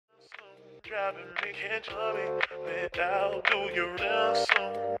driving me, can't tell me without do you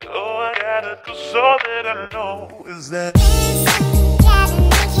ransom. Oh, I gotta do so that I know is that.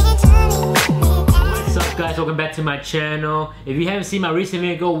 What's up, guys? Welcome back to my channel. If you haven't seen my recent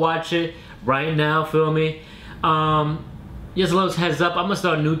video, go watch it right now. Feel me? Just a little heads up, I'm gonna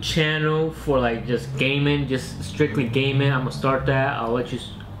start a new channel for like just gaming, just strictly gaming. I'm gonna start that. I'll let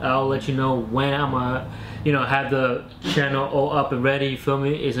you know when I'm gonna, have the channel all up and ready. You feel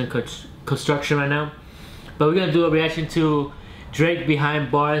me? It's in construction right now. But we're gonna do a reaction to Drake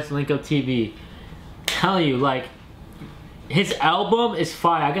behind Barz, Link Up TV. Telling you, like, his album is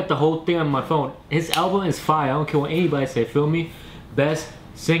fire. I got the whole thing on my phone. His album is fire. I don't care what anybody say. Feel me? Best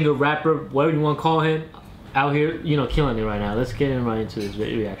singer, rapper, whatever you want to call him, out here, killing it right now. Let's get in right into this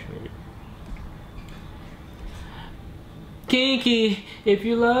reaction video. Kinky, if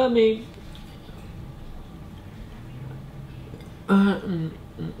you love me.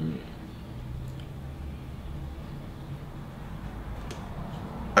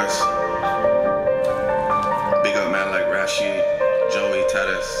 Big up man like Rashid, Joey,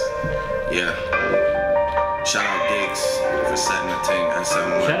 Tadas. Yeah. Shout out Gigs for setting the thing and some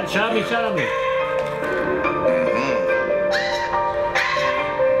Shout out me.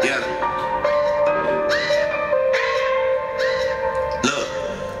 Yeah. Look,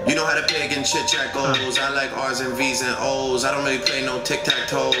 you know how the pig and chit chat goes. I like R's and V's and O's. I don't really play no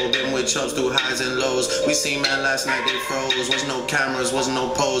tic-tac-toe. Been with chubs through highs and lows. We seen man last night, they froze. Was no cameras, was no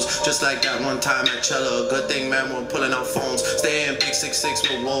pose. Just like that one time at Cello. Good thing man we're pulling out phones. Stay in big 6'6"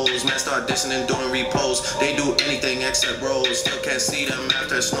 with woes. Man start dissing and doing reposts. They do anything except rolls. Still can't see them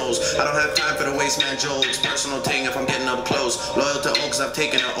after it snows. I don't have time for the waste man jokes. Personal thing if I'm getting up close. Loyal to Oaks, I've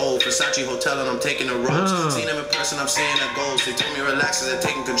taken an O. Versace Hotel and I'm taking the ropes. Seen them in person, I'm seeing the ghost. They told me relax as they're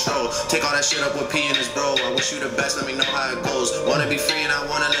taking control. Take all that shit up with P and his bro. I wish you the best, let me know how it goes. Wanna be free and I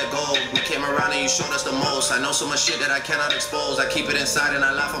wanna let go. We came around and you showed us the most. I know so much shit that I cannot expose. I keep it inside and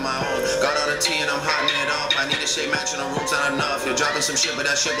I laugh on my own. Got all the tea and I'm hotting it up. I need a shade match and the room's not enough. You're dropping some shit but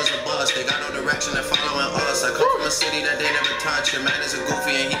that shit was a bust. They got no direction, they're following us. I come from a city that they never touch. Your man is a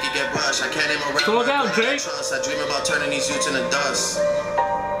goofy and he can get brushed. I can't name a rapper. Slow down, Drake. I dream about turning these youths into dust.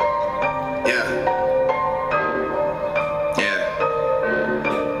 Yeah.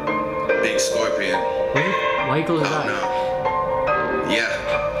 Big Scorpion. Why you close his eyes? Yeah.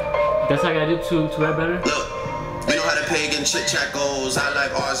 That's how I gotta do to rap better? Look, you know how the pagan chit chat goes. I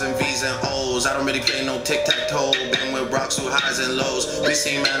like R's and V's and O's. I don't really play no tic-tac-toe. Been with rocks through highs and lows. We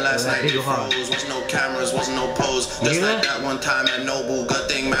seen man last night, they froze. Was no cameras, was no pose. Just like that one time at Noble. Good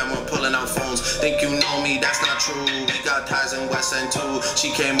thing man we're pulling out phones. Think you know me, that's not true. We got ties in West End too.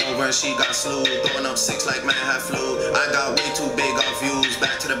 She came over and she got slew. Throwing up 6 like man had flu. I got way too big off views.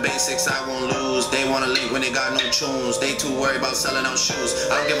 Back to the basics, I won't lose. They wanna link when they got no tunes. They too worried about selling out shoes.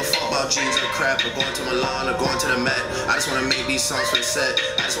 I don't give a fuck about jeans or crap. Or going to Milan or going to the Met. I just wanna make these songs for the set.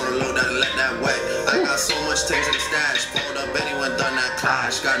 I just wanna load that and let that wet. I got so much things in the stash. Pulled up anyone done that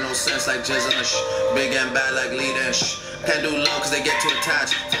clash. Got no sense like Jizz and big and bad like Lead and Can't do low cause they get too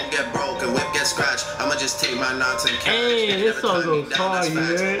attached. Phone get broke and whip get scratched. I'ma just take my knots and cash. Hey, this song goes hard,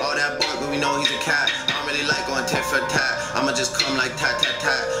 yeah. All that bunk, but we know he's a cat. I don't really like going tit for tat. I'ma just come like tat tat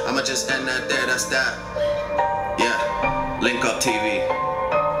tat. I'ma just end that there, that's that. Yeah, Link Up TV.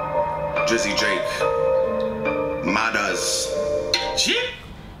 Drizzy Drake. Madas.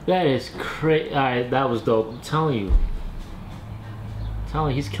 That is crazy. Alright, that was dope. I'm telling you.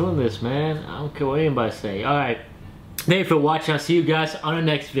 He's killing this, man. I don't care what anybody say. Alright. Thank you for watching. I'll see you guys on the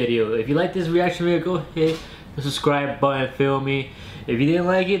next video. If you like this reaction video, go hit the subscribe button, feel me. If you didn't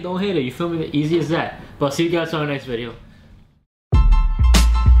like it, don't hit it. You feel me? Easy as that. But I'll see you guys on the next video.